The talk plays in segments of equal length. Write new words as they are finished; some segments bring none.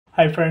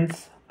Hi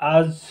friends,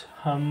 आज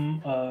हम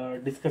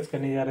discuss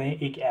करने जा रहे हैं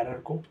एक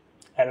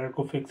एरर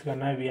को फिक्स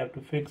करना है. We have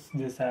to fix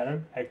this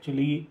error.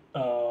 Actually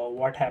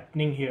what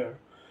happening here,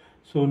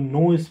 so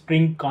no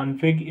spring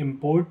config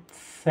import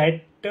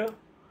set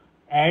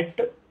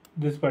at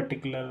this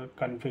particular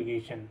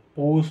configuration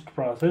post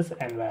process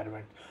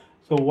environment.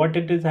 So what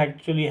it is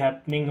actually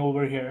happening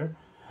over here,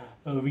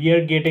 we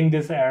are getting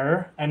this error,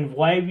 and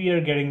why we are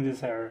getting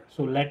this error.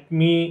 So let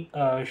me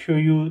show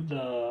you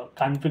the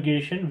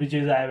configuration which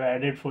is I've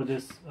added for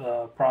this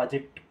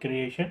project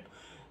creation.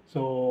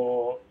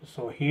 So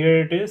here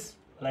it is.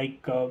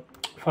 Like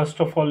first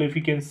of all, if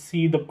you can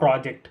see the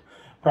project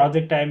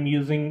I'm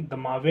using the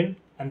Marvin,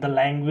 and the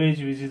language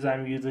which is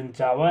I'm using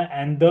Java,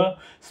 and the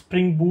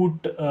Spring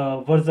Boot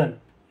version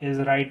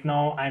is right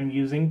now I'm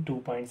using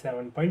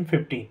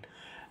 2.7.15.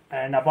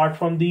 And apart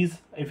from these,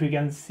 if you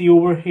can see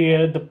over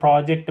here the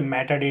project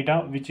metadata,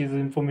 which is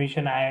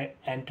information I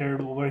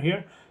entered over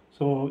here,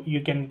 so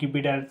you can keep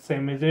it as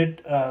same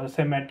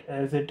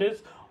as it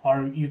is, or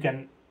you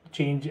can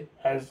change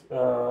as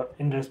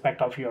in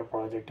respect of your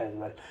project as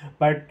well.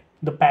 But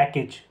the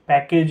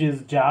package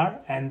is jar,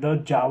 and the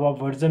Java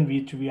version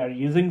which we are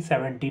using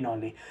 17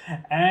 only.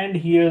 And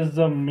here's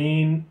the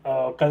main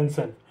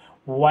concern.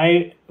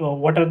 Why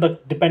what are the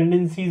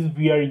dependencies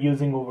we are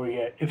using over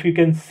here? If you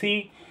can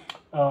see,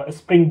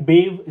 Spring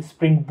Wave,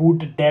 Spring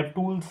Boot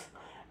DevTools,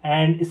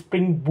 and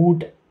Spring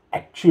Boot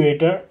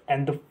Actuator,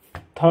 and the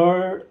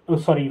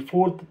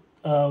fourth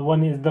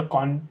one is the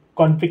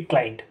config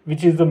client,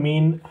 which is the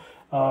main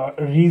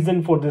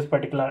reason for this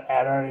particular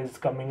error is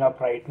coming up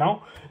right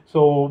now.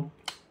 So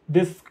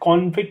this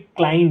config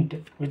client,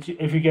 which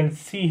if you can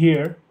see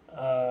here,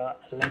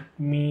 let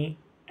me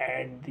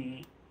add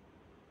the,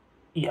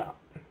 yeah,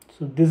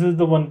 so this is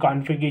the one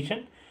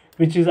configuration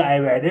which is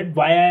I've added.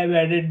 Why I've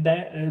added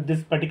that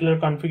this particular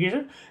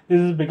configuration? This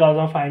is because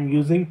of I'm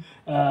using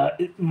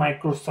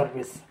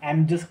microservice.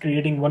 I'm just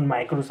creating one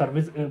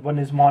microservice,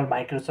 one small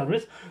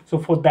microservice. So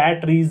for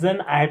that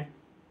reason, I've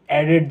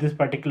added this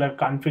particular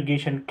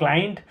configuration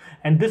client,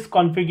 and this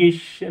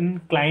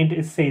configuration client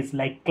is says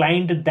like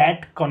client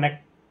that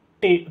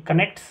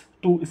connects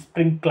to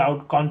Spring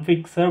Cloud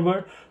config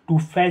server to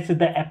fetch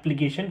the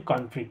application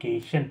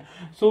configuration.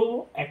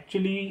 So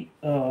actually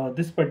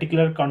this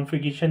particular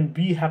configuration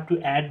we have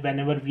to add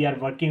whenever we are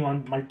working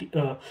on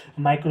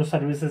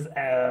microservices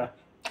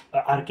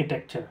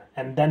architecture,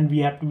 and then we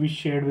have to be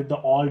shared with the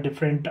all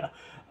different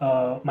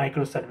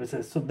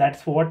microservices. So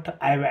that's what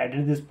I've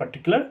added this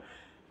particular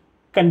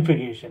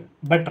configuration.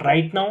 But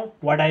right now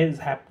what is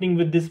happening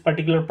with this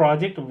particular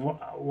project,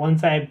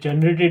 once I have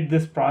generated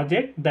this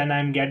project, then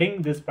I'm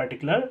getting this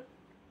particular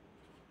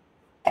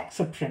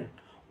exception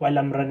while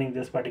I'm running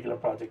this particular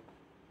project.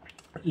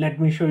 Let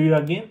me show you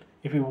again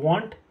if you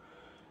want.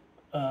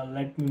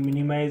 Let me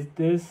minimize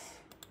this.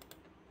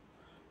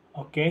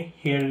 Okay,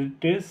 here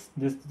it is.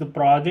 This is the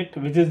project,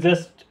 which is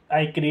just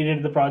I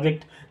created the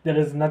project. There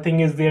is nothing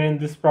is there in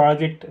this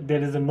project.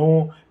 There is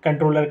no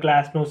controller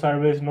class, no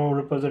service, no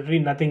repository,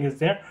 nothing is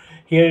there.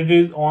 Here it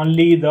is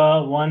only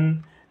the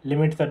one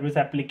limit service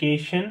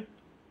application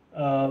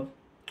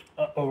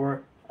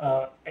over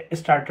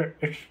starter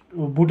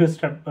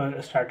bootstrap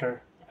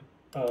starter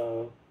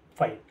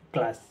file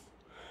class.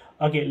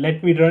 Okay,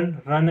 let me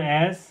run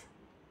as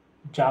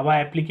Java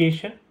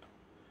application.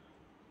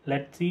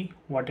 Let's see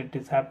what it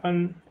is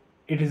happen.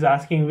 It is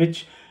asking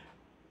which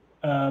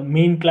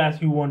main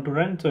class you want to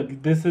run. So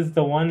this is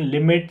the one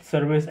limit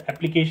service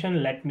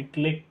application. Let me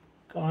click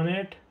on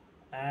it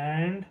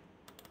and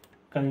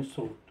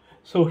console.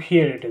 So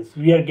here it is.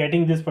 We are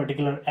getting this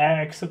particular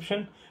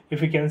exception.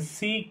 If you can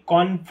see,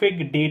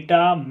 config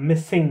data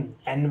missing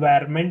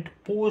environment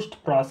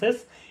post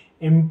process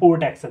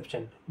import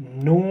exception,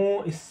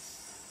 no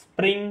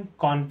Spring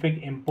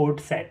config import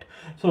set.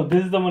 So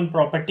this is the one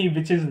property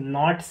which is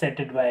not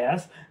setted by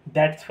us.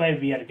 That's why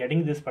we are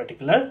getting this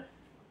particular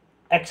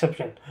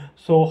exception.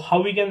 So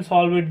how we can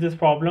solve it, this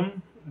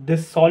problem?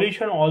 This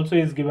solution also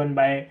is given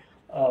by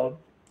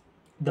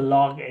the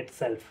log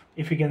itself.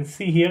 If you can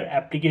see here,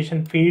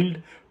 application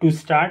failed to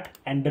start,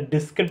 and the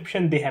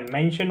description they have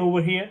mentioned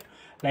over here,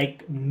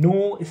 like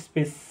no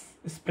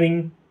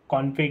Spring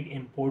config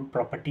import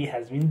property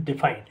has been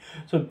defined.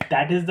 So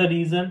that is the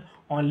reason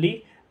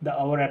only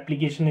our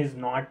application is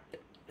not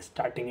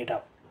starting it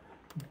up.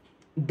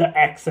 The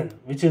action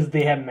which is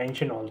they have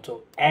mentioned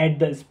also, add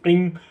the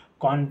Spring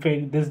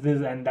config this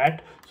and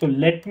that. So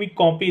let me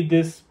copy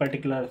this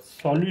particular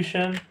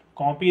solution,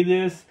 copy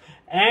this,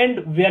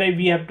 and where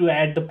we have to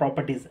add the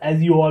properties.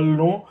 As you all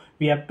know,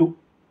 we have to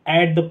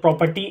add the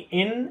property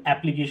in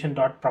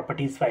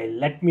application.properties file.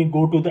 Let me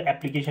go to the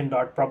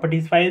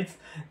application.properties files.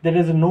 There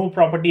is no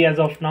property as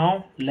of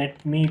now.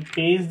 Let me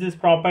paste this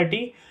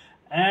property,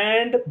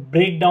 and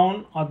break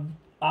down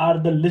are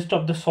the list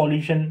of the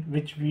solution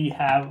which we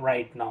have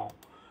right now.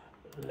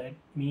 Let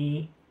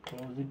me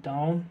close it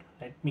down.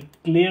 Let me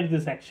clear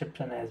this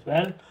exception as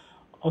well.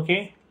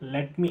 Okay,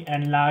 let me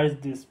enlarge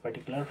this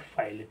particular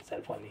file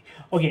itself only.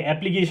 Okay,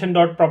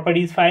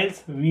 application.properties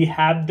files, we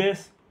have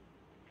this.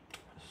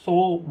 So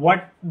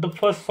what the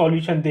first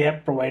solution they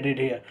have provided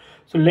here,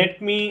 so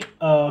let me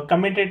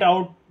comment it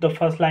out. The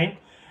first line,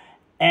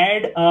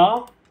 add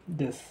a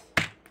this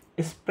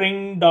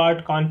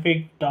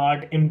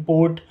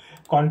spring.config.import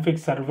config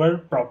server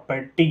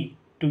property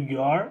to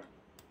your,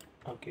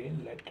 okay,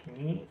 let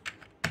me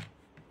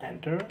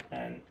enter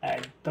and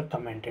add the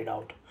commented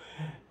out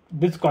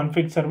this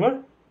config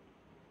server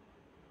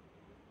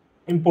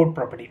import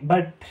property.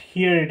 But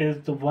here it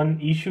is, the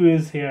one issue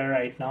is here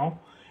right now,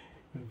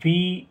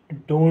 we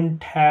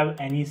don't have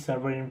any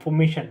server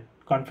information,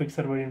 config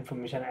server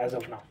information as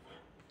of now.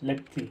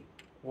 Let's see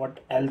what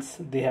else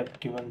they have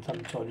given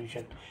some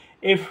solution.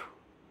 If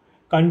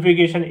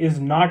configuration is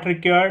not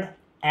required,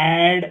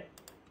 add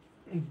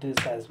this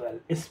as well,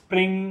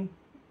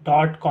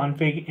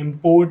 spring.config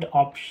import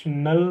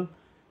optional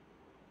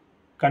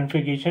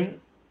configuration.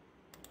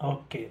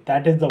 Okay,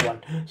 that is the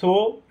one.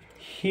 So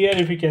here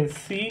if you can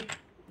see,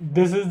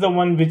 this is the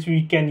one which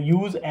we can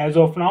use as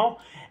of now.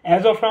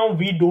 As of now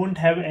we don't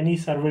have any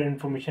server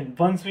information.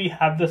 Once we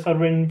have the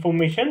server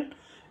information,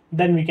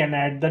 then we can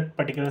add that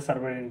particular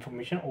server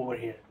information over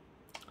here.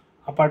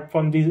 Apart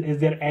from this, is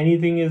there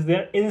anything is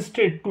there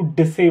instead to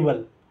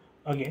disable?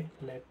 Okay,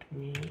 let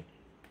me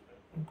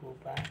go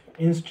back.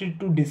 Instead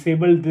to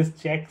disable this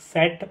check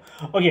set,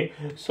 okay,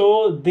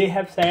 so they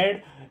have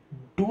said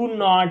do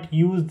not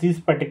use these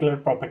particular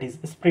properties,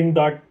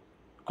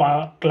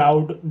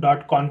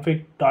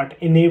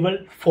 spring.cloud.config.enable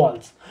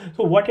false.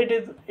 So what it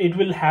is, it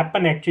will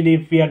happen actually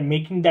if we are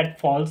making that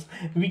false,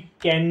 we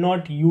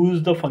cannot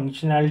use the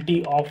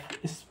functionality of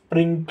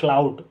Spring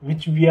Cloud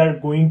which we are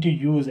going to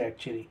use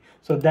actually.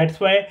 So that's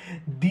why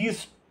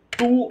these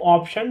two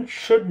options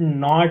should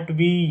not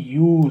be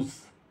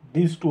used,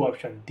 these two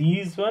options,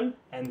 these one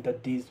and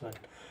these one.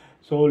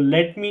 So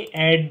let me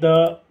add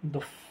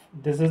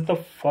this is the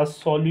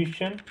first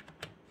solution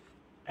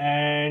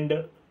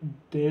and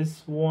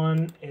this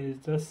one is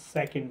the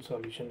second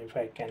solution. If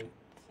I can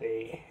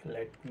say,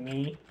 let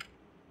me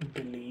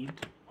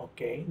delete.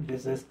 Okay,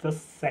 this is the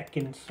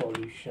second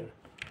solution.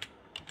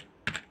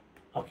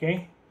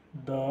 Okay,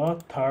 the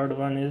third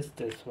one is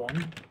this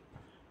one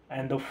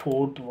and the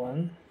fourth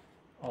one.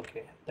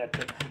 Okay, that's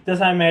it.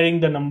 Just I'm adding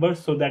the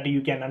numbers so that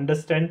you can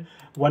understand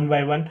one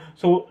by one.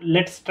 So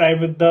let's try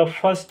with the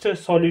first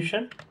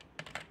solution.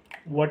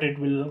 What it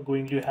will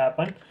going to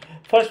happen,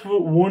 first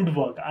won't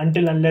work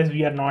until unless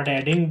we are not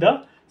adding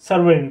the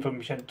server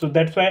information. So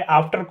that's why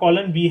after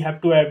colon we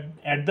have to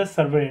add the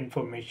server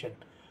information.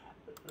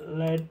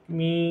 Let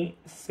me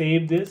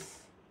save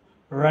this,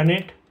 run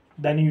it,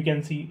 then you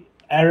can see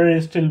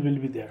error still will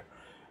be there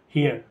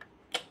here.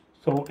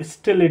 So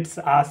still it's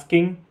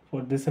asking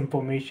for this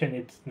information,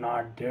 it's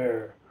not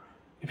there.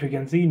 If you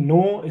can see,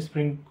 no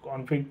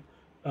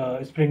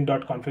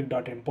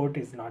spring.config.import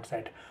is not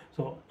set.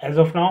 So as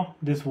of now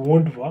this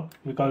won't work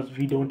because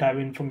we don't have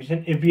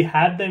information. If we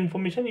have the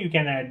information, you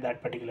can add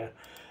that particular.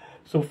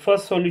 So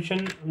first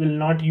solution will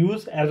not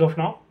use as of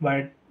now,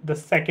 but the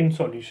second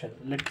solution,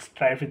 let's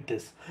try with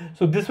this.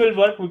 So this will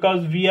work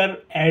because we are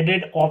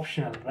added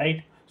optional,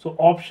 right? So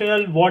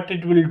optional, what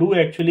it will do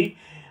actually,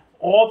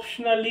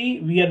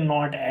 optionally we are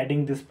not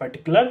adding this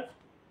particular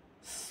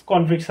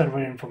config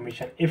server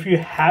information. If you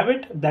have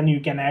it, then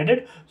you can add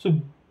it. So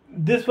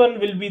this one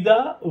will be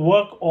the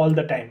work all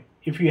the time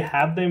if you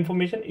have the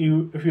information.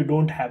 If you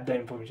don't have the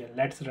information,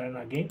 let's run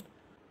again.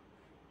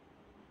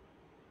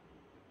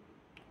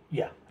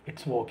 Yeah,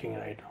 it's working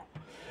right now.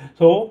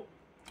 So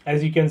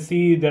as you can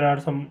see, there are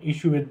some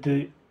issue with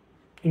the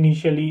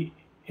initially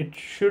it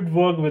should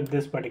work with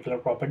this particular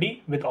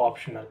property with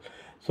optional.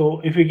 So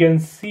if you can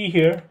see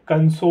here,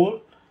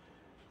 console,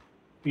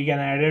 we can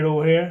add it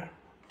over here,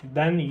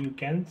 then you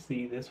can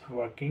see this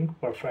working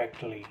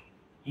perfectly.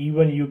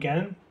 Even you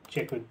can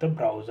check with the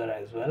browser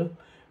as well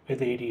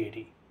with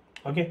 8080.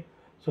 Okay,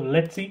 so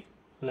let's see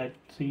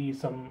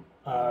some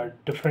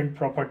different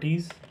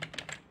properties.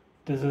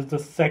 This is the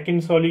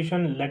second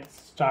solution. Let's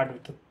start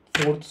with the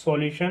fourth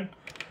solution.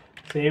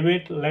 Save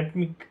it. Let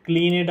me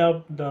clean it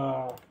up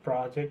the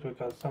project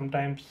because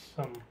sometimes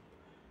some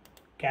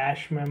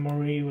cache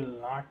memory will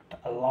not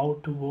allow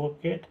to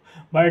work it,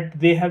 but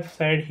they have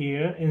said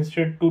here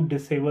instead to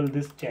disable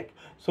this check.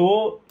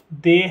 So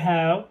they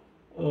have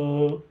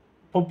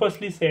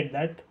purposely said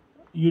that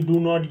you do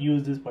not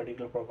use this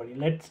particular property.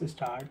 Let's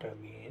start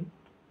again,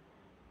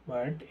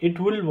 but it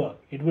will work,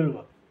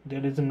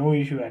 there is no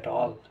issue at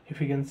all. If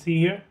you can see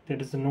here,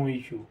 there is no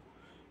issue.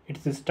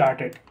 It's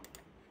started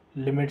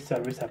limit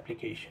service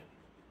application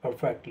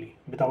perfectly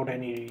without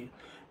any issue.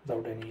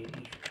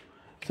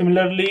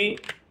 Similarly,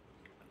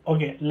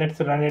 okay, let's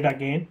run it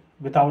again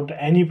without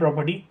any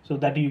property so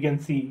that you can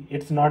see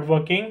it's not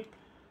working.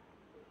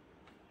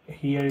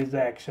 Here is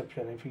the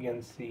exception. If you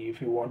can see,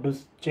 if you want to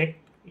check,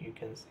 you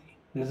can see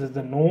this is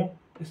the no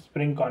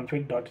spring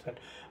config.set.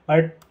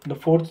 But the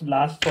fourth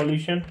last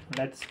solution,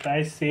 let's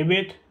try save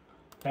it.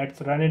 Let's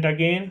run it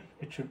again.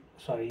 It should,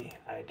 sorry,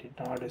 I did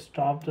not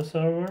stop the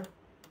server.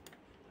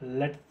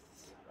 Let's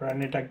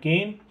run it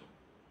again.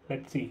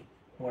 Let's see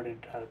what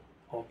it has.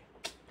 Okay,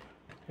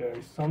 There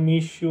is some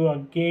issue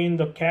again,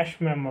 the cache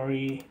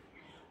memory.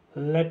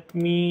 Let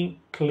me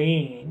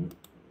clean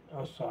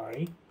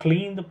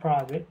the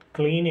project,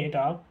 clean it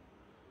up.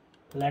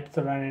 Let's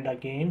run it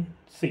again.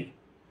 See,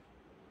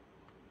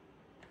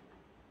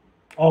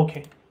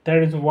 okay,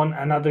 there is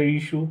another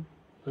issue.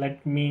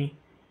 Let me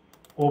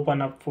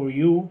open up for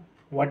you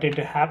what it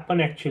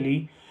happened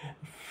actually.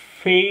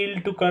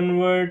 Failed to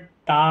convert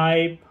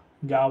type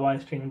java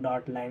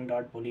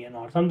string.lang.boolean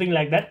or something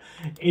like that,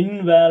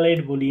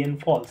 invalid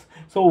boolean false.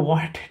 So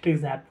what it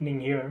is happening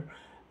here,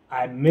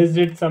 I missed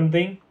it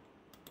something.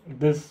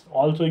 This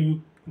also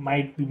you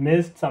might be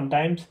missed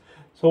sometimes.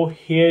 So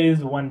here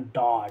is one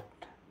dot.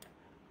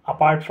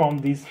 Apart from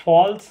this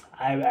false,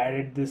 I've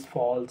added this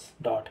false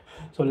dot.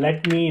 So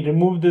let me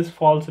remove this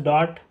false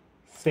dot,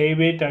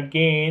 save it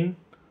again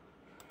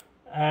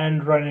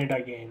and run it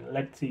again.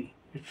 Let's see,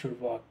 it should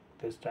work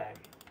this time.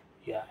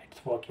 Yeah,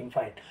 it's working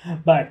fine.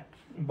 But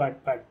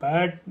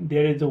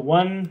there is a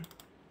one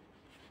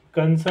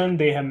concern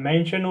they have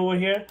mentioned over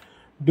here.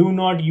 Do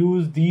not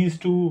use these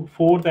two,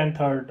 fourth and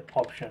third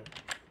option.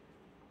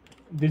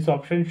 This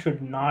option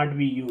should not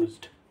be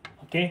used.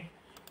 Okay,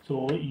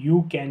 so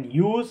you can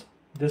use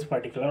this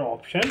particular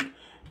option,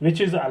 which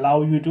is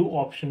allow you to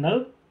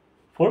optional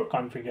for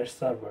configure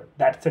server.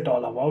 That's it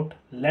all about.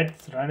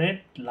 Let's run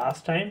it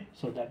last time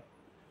so that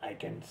I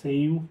can say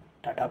you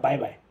tata bye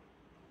bye.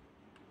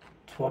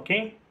 It's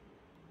working,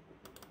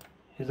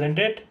 isn't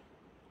it?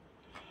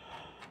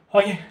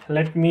 Okay,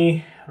 let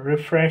me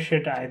refresh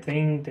it. I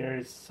think there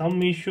is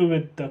some issue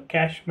with the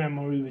cache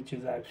memory, which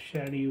is I've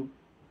shared you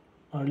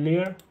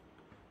earlier.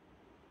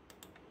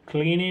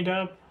 Clean it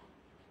up.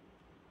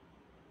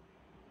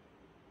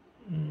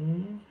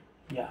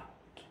 Yeah,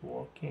 it's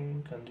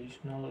working.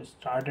 Conditional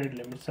started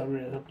limit server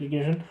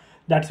application.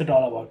 That's it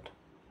all about.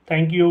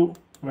 Thank you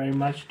very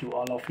much to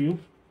all of you.